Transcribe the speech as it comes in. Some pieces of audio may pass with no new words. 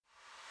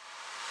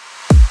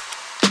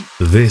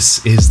This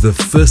is the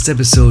first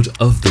episode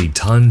of the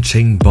Tan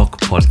Cheng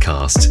Bok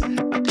podcast.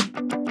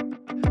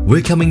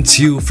 We're coming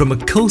to you from a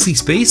cozy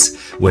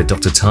space where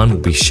Dr. Tan will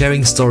be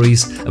sharing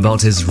stories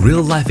about his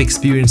real-life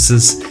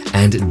experiences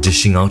and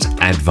dishing out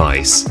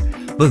advice.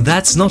 But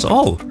that's not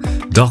all.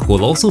 Doc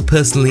will also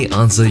personally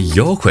answer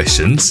your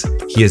questions,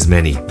 he has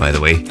many, by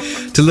the way,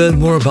 to learn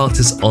more about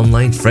his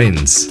online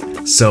friends.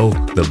 So,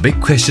 the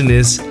big question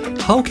is,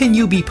 how can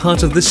you be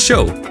part of this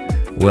show?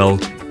 Well,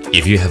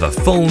 if you have a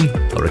phone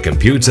or a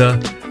computer,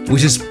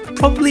 which is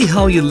probably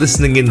how you're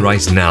listening in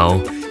right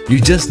now,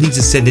 you just need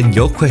to send in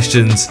your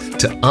questions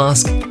to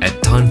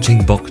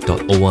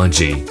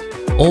ask@tanchengbok.org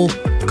or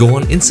go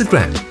on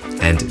Instagram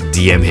and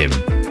DM him.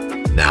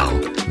 Now,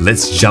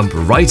 let's jump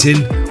right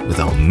in with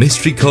our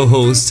mystery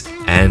co-host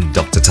and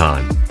Dr.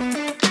 Tan.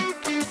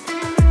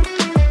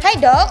 Hi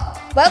Doc,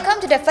 welcome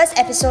to the first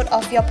episode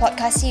of your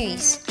podcast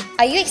series.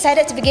 Are you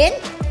excited to begin?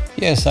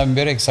 Yes, I'm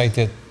very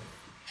excited.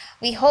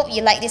 We hope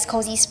you like this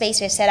cozy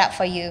space we've set up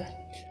for you.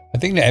 I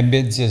think the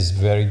ambience is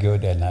very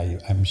good, and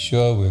I'm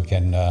sure we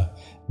can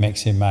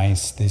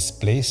maximize this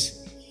place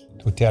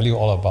to tell you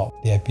all about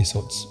the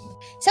episodes.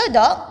 So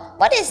Doc,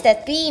 what is the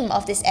theme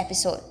of this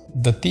episode?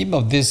 The theme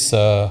of this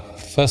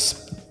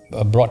first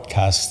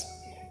broadcast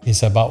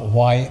is about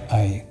why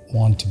I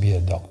want to be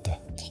a doctor.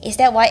 Is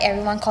that why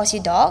everyone calls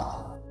you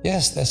Doc?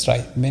 Yes, that's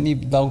right. Many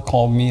now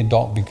call me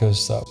doc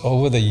because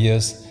over the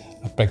years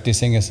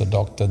practicing as a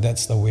doctor,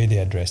 that's the way they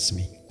address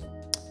me.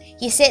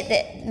 You said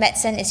that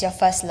medicine is your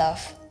first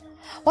love.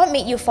 What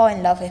made you fall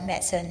in love with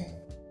medicine?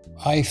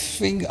 I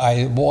think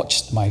I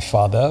watched my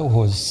father, who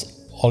was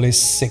always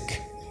sick,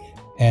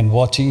 and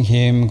watching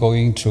him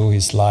going through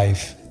his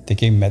life,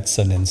 taking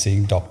medicine and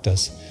seeing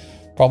doctors,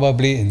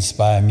 probably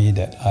inspired me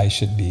that I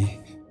should be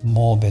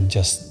more than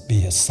just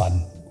be a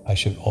son. I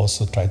should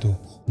also try to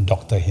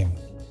doctor him.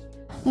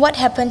 What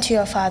happened to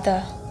your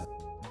father?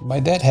 My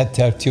dad had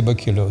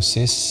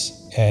tuberculosis,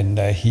 and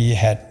he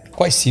had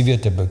quite severe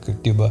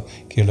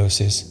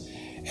tuberculosis.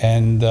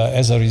 And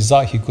as a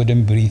result, he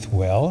couldn't breathe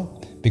well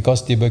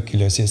because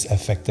tuberculosis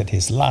affected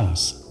his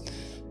lungs.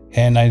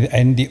 And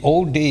in the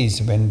old days,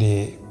 when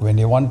they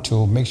want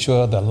to make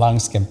sure the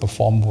lungs can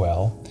perform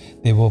well,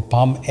 they will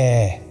pump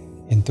air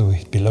into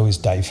below his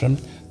diaphragm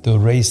to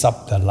raise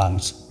up the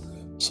lungs.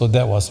 So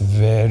that was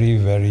very,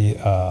 very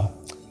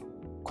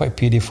quite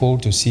pitiful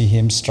to see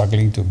him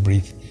struggling to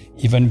breathe,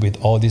 even with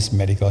all this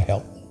medical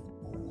help.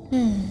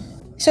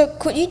 So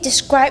could you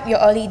describe your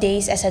early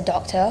days as a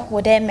doctor?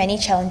 Were there many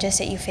challenges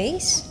that you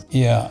faced?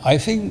 Yeah, I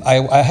think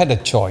I had a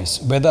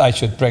choice whether I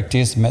should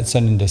practice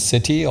medicine in the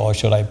city or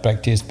should I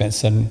practice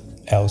medicine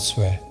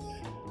elsewhere.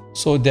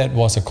 So that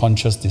was a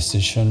conscious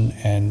decision,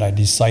 and I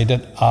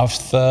decided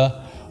after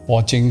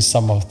watching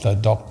some of the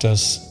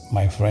doctors,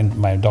 my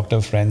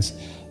doctor friends,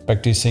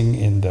 practicing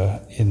in the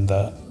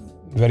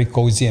very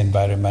cozy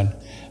environment,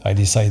 I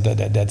decided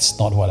that that's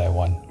not what I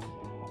want.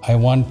 I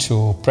want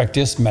to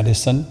practice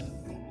medicine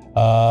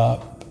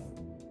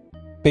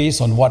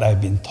based on what I've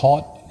been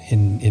taught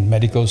in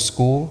medical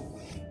school,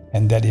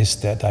 and that is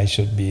that I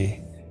should be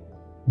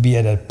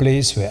at a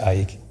place where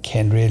I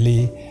can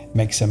really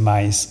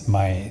maximize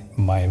my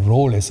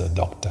role as a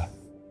doctor.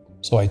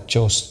 So I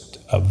chose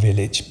a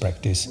village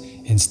practice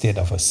instead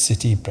of a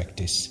city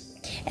practice.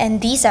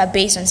 And these are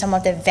based on some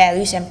of the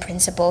values and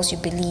principles you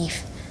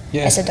believe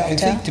as a doctor? I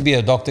think to be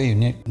a doctor, you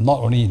need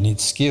not only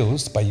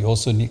skills, but you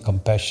also need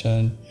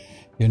compassion.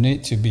 You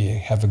need to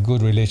have a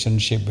good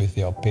relationship with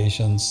your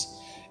patients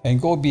and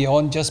go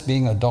beyond just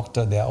being a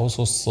doctor. There are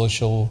also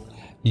social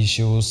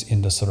issues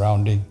in the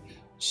surrounding.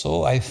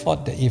 So I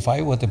thought that if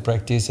I were to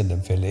practice in the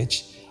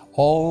village,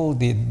 all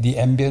the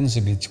ambience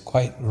would be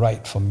quite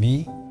right for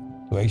me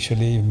to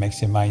actually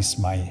maximize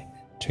my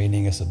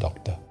training as a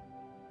doctor.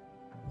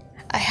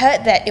 I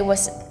heard that it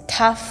was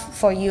tough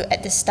for you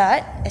at the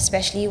start,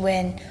 especially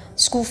when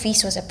school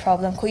fees was a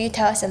problem. Could you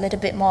tell us a little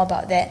bit more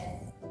about that?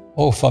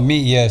 Oh, for me,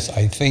 yes.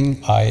 I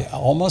think I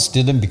almost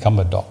didn't become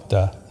a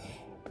doctor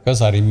because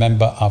I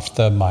remember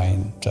after my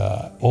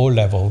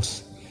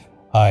O-levels,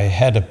 I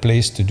had a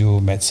place to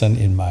do medicine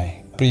in my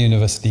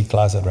pre-university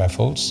class at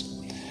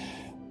Raffles.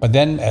 But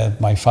then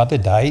my father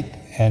died,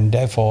 and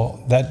therefore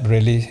that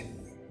really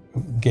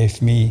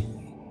gave me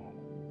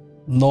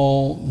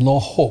no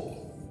hope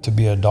to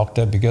be a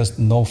doctor because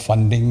no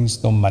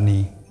fundings, no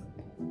money.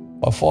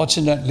 But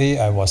fortunately,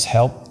 I was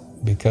helped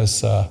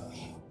because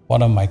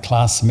one of my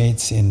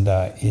classmates in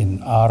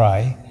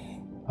RI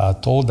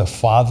told the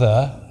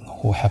father,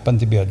 who happened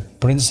to be a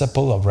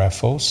principal of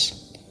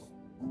Raffles,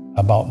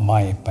 about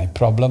my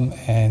problem,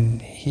 and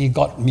he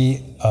got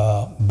me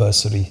a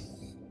bursary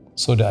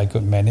so that I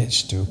could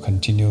manage to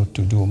continue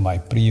to do my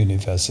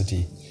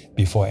pre-university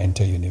before I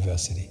enter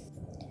university.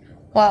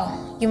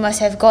 Wow, you must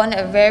have gone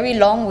a very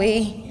long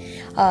way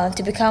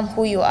to become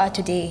who you are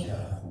today.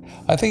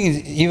 I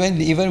think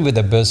even with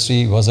the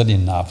bursary, it wasn't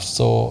enough.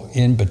 So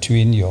in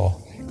between your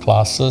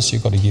classes, you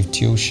got to give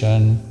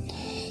tuition,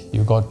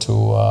 you got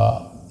to,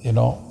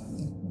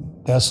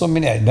 there are so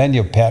many. Then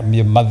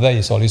your mother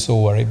is also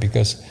worried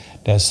because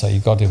you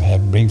got to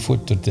bring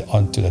food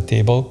onto the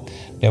table.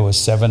 there were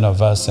 7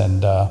 of us,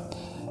 and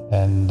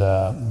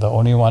the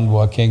only one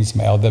working is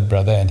my elder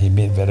brother, and he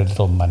made very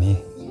little money.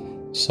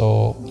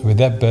 So with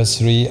that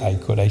bursary, I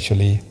could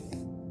actually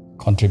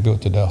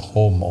contribute to the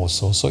home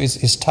also. So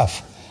it's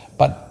tough,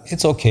 but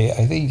it's okay.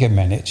 I think you can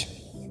manage.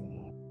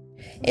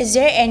 Is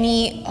there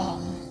any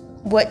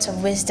words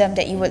of wisdom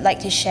that you would like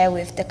to share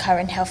with the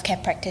current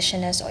healthcare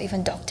practitioners or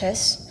even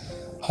doctors?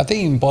 I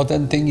think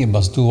important thing, you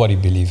must do what you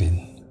believe in.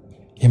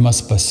 You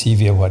must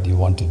persevere what you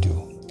want to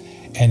do,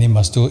 and you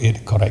must do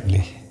it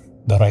correctly,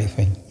 the right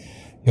thing.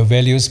 Your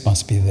values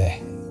must be there.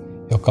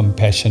 Your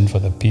compassion for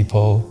the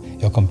people,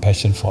 your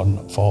compassion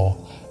for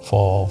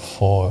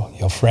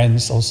your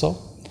friends also.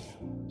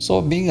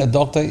 So being a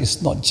doctor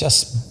is not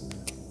just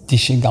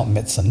dishing out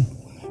medicine.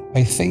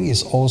 I think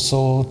it's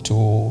also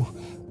to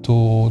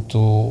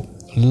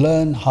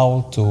learn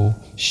how to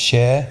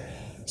share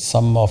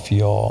some of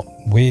your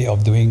way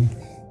of doing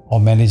or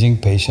managing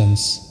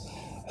patients,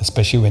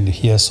 especially when you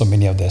hear so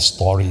many of their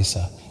stories,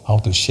 how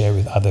to share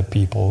with other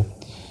people,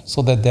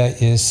 so that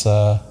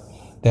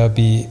there'll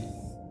be,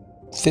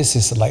 this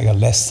is like a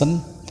lesson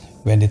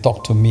when they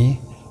talk to me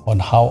on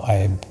how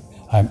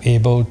I'm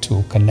able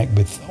to connect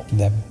with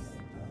them.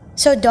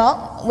 So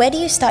Doc, where do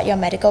you start your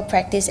medical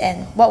practice,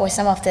 and what were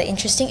some of the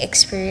interesting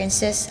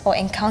experiences or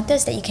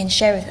encounters that you can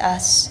share with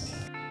us?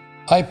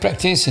 I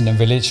practice in a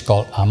village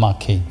called Ama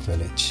Keng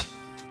village.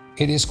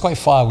 It is quite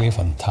far away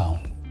from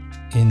town.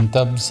 In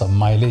terms of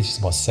mileage, it's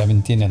about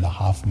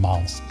 17.5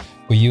 miles.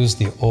 We use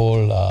the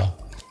old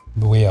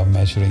way of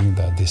measuring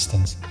the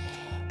distance.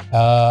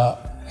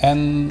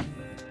 And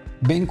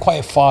being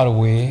quite far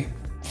away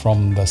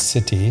from the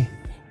city,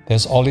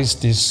 there's always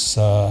this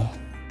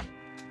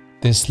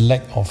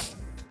lack of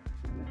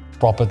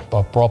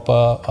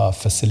proper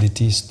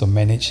facilities to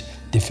manage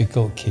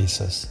difficult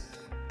cases.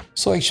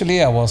 So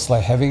actually I was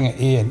like having an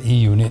A&E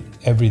unit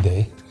every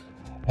day,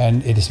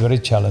 and it is very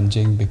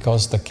challenging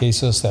because the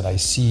cases that I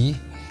see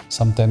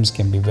sometimes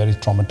can be very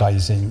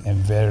traumatizing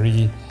and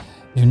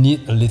you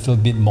need a little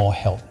bit more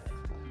help.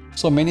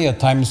 So many a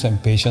times when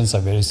patients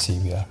are very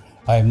severe,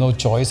 I have no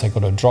choice. I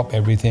got to drop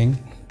everything,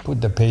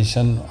 put the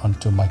patient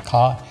onto my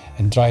car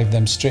and drive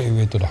them straight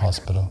away to the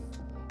hospital,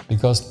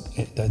 because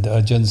the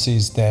urgency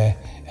is there,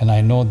 and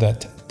I know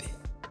that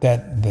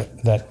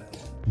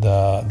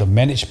the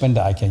management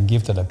that I can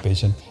give to the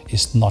patient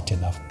is not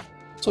enough.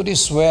 So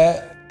this is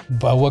where,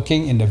 by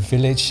working in the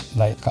village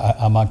like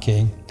Ama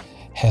Keng,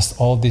 has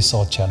all these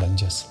sort of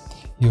challenges.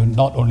 You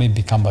not only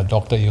become a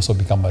doctor, you also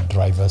become a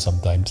driver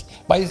sometimes.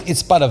 But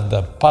it's part of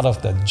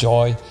the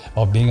joy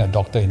of being a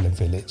doctor in the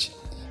village.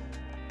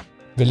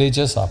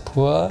 Villages are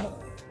poor.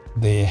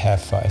 They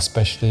have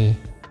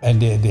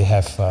they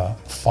have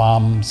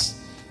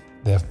farms.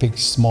 They have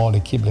pigs small.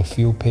 They keep a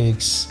few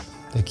pigs.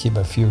 They keep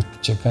a few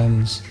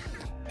chickens,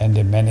 and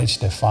they manage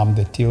the farm.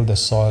 They till the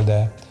soil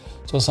there.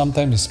 So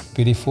sometimes it's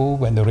pitiful.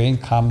 When the rain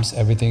comes,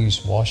 everything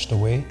is washed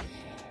away.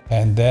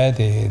 And there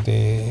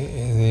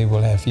they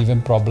will have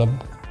even problem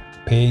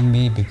paying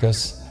me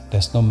because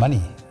there's no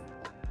money.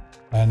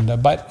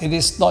 But it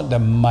is not the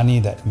money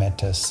that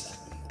matters.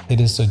 It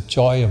is the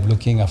joy of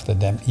looking after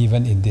them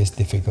even in these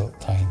difficult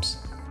times.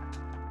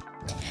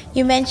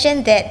 You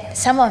mentioned that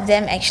some of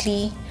them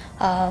actually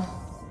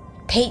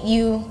paid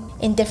you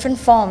in different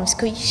forms.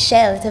 Could you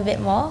share a little bit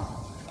more?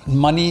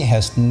 Money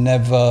has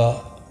never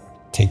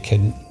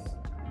taken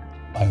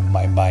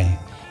my mind,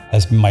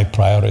 has been my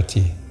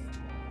priority.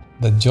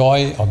 The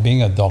joy of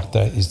being a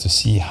doctor is to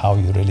see how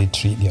you really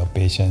treat your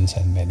patients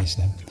and manage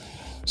them.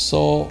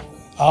 So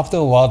after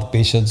a while, the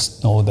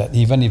patients know that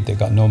even if they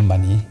got no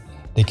money,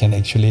 they can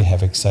actually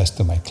have access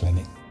to my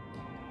clinic.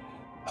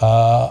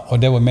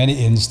 There were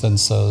many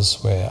instances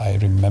where I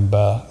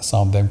remember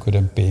some of them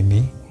couldn't pay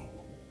me.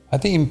 I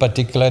think in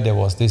particular there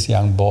was this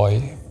young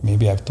boy,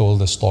 maybe I've told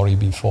the story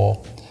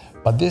before,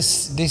 but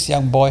this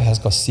young boy has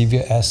got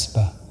severe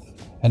asthma,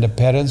 and the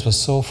parents were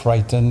so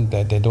frightened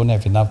that they don't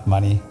have enough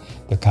money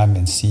to come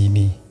and see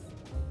me.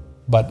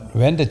 But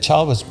when the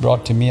child was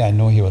brought to me, I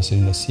know he was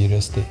in a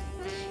serious state.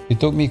 It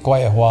took me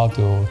quite a while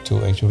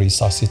to actually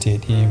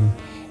resuscitate him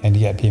and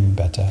get him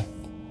better.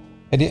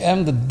 At the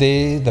end of the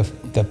day,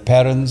 the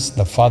parents,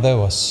 the father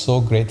was so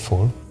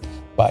grateful,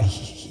 but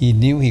he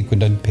knew he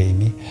couldn't pay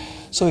me.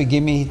 So he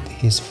gave me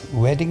his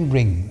wedding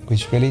ring,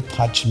 which really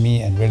touched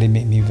me and really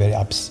made me very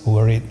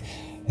worried,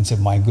 and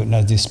said, my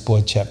goodness, this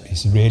poor chap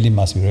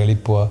must be really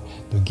poor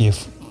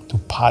to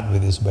part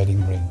with his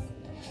wedding ring.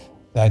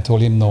 I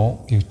told him,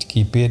 no, you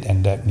keep it,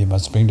 and that you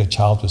must bring the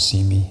child to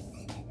see me,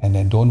 and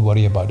then don't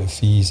worry about the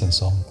fees and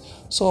so on.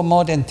 So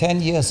more than 10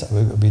 years,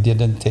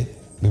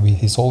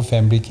 his whole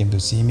family came to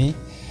see me,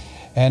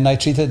 and I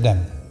treated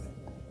them.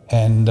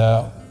 And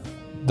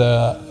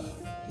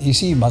you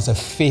see, you must have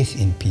faith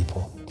in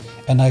people,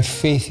 and I have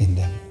faith in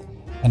them.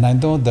 And I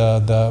know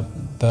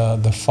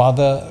the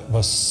father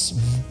was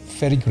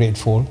very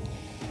grateful.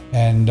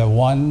 And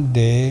one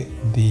day,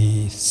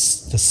 the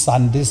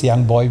son, this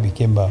young boy,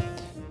 became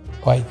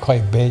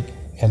quite big,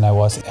 and I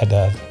was at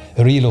a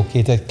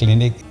relocated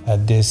clinic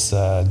at this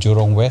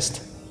Jurong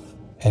West,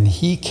 and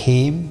he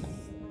came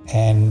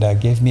and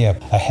gave me a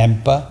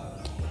hamper.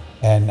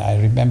 And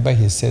I remember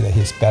he said that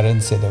his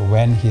parents said that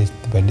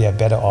when they are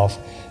better off,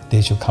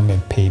 they should come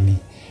and pay me.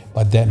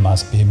 But that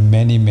must be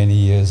many, many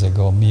years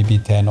ago, maybe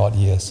 10 odd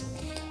years.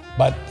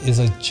 But it's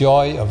a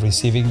joy of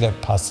receiving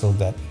that parcel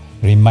that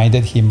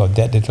reminded him of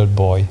that little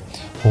boy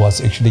who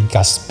was actually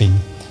gasping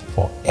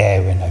for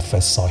air when I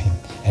first saw him.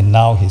 And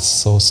now he's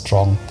so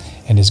strong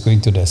and is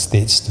going to the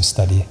States to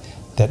study.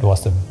 That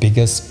was the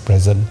biggest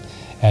present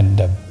and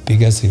the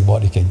biggest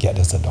reward you can get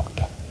as a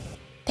doctor.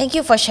 Thank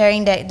you for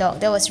sharing that, Doc.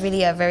 That was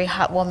really a very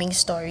heartwarming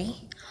story.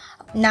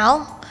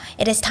 Now,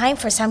 it is time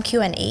for some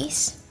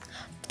Q&As.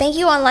 Thank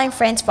you, online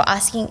friends, for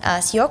asking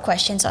us your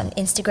questions on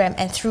Instagram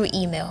and through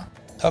email.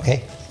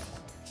 Okay,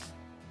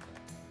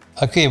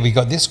 we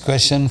got this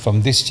question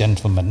from this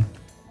gentleman.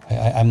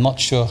 I'm not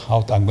sure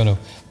how I'm going to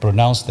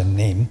pronounce the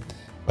name,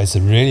 but it's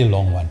a really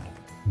long one.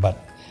 But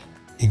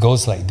it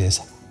goes like this.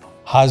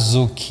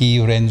 Hazuki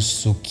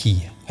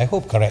Rensuki. I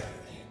hope correct.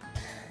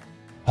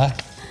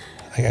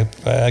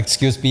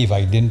 Excuse me if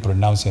I didn't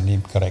pronounce your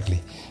name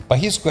correctly. But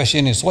his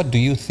question is, what do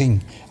you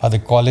think are the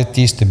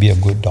qualities to be a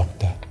good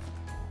doctor?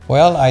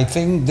 Well, I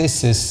think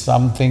this is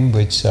something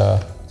which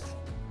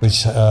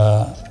those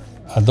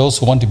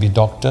who want to be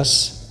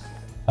doctors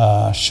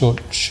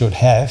should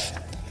have.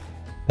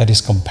 That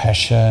is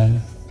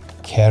compassion,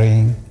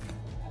 caring,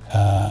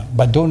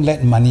 but don't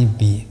let money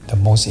be the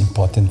most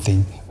important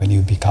thing when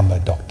you become a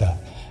doctor,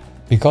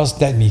 because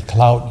that may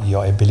cloud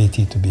your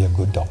ability to be a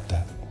good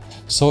doctor.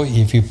 So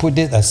if you put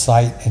it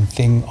aside and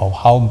think of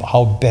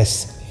how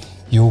best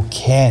you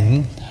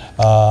can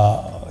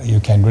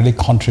really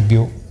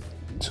contribute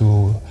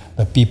to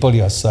the people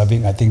you are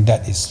serving, I think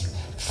that is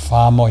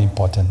far more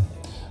important.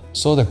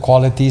 So the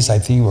qualities, I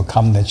think, will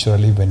come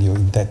naturally when you're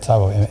in that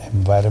type of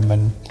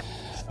environment,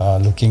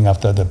 looking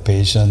after the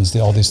patients,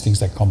 all these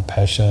things like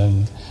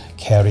compassion,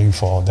 caring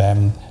for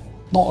them.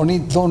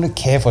 Don't only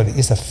care for it,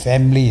 it's a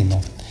family,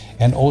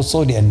 and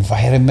also the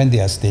environment they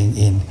are staying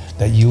in,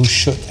 that you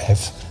should have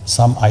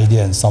some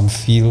idea and some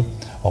feel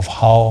of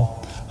how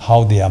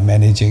they are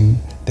managing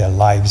their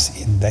lives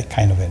in that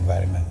kind of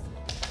environment.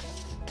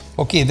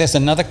 Okay, there's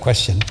another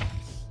question,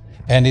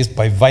 and it's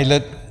by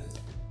Violet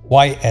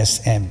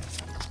YSM,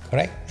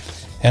 correct?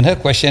 And her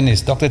question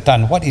is, Dr.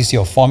 Tan, what is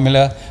your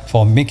formula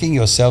for making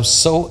yourself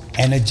so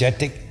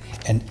energetic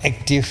and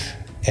active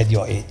at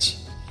your age?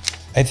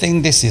 I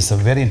think this is a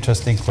very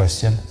interesting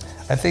question.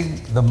 I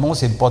think the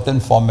most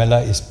important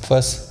formula is,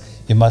 first,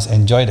 you must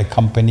enjoy the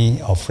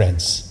company of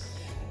friends.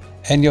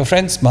 And your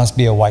friends must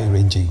be a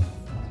wide-ranging.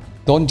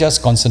 Don't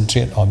just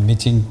concentrate on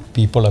meeting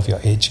people of your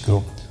age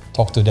group.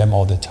 Talk to them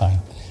all the time.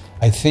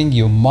 I think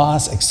you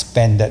must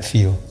expand that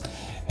field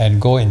and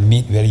go and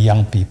meet very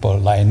young people.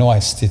 Like I know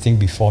I'm sitting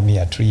before me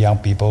are 3 young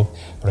people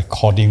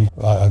recording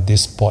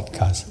this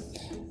podcast.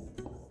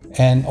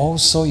 And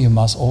also you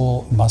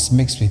must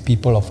mix with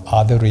people of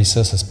other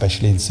races,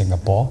 especially in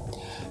Singapore,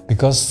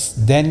 because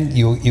then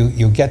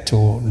you get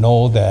to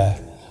know the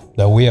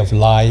way of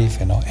life,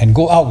 and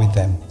go out with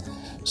them.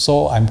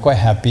 So I'm quite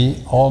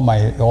happy. All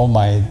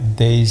my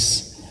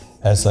days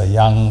as a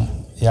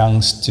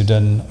young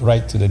student,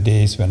 right to the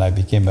days when I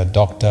became a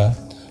doctor,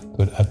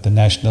 at the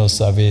national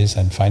service,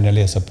 and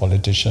finally as a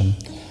politician,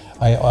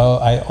 I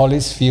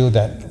always feel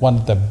that one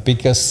of the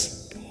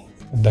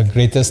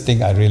greatest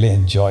thing I really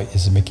enjoy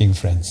is making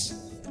friends.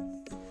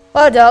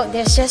 Well, Doc,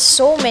 there's just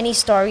so many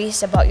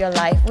stories about your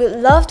life. We'd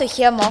love to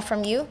hear more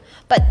from you,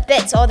 but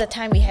that's all the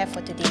time we have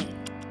for today.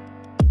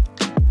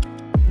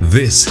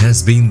 This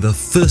has been the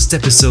first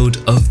episode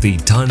of the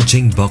Tan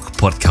Cheng Bock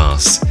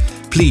podcast.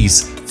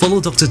 Please follow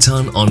Dr.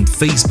 Tan on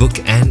Facebook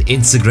and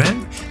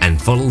Instagram,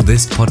 and follow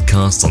this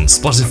podcast on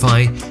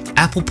Spotify,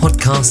 Apple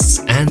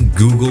Podcasts, and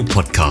Google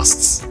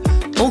Podcasts.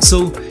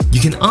 Also, you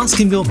can ask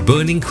him your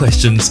burning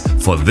questions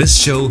for this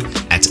show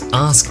at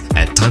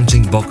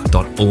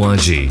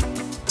ask@tanchengbok.org.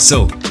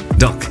 So,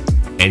 Doc,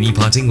 any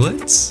parting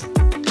words?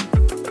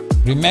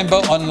 Remember,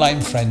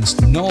 online friends,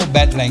 no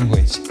bad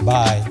language.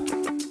 Bye.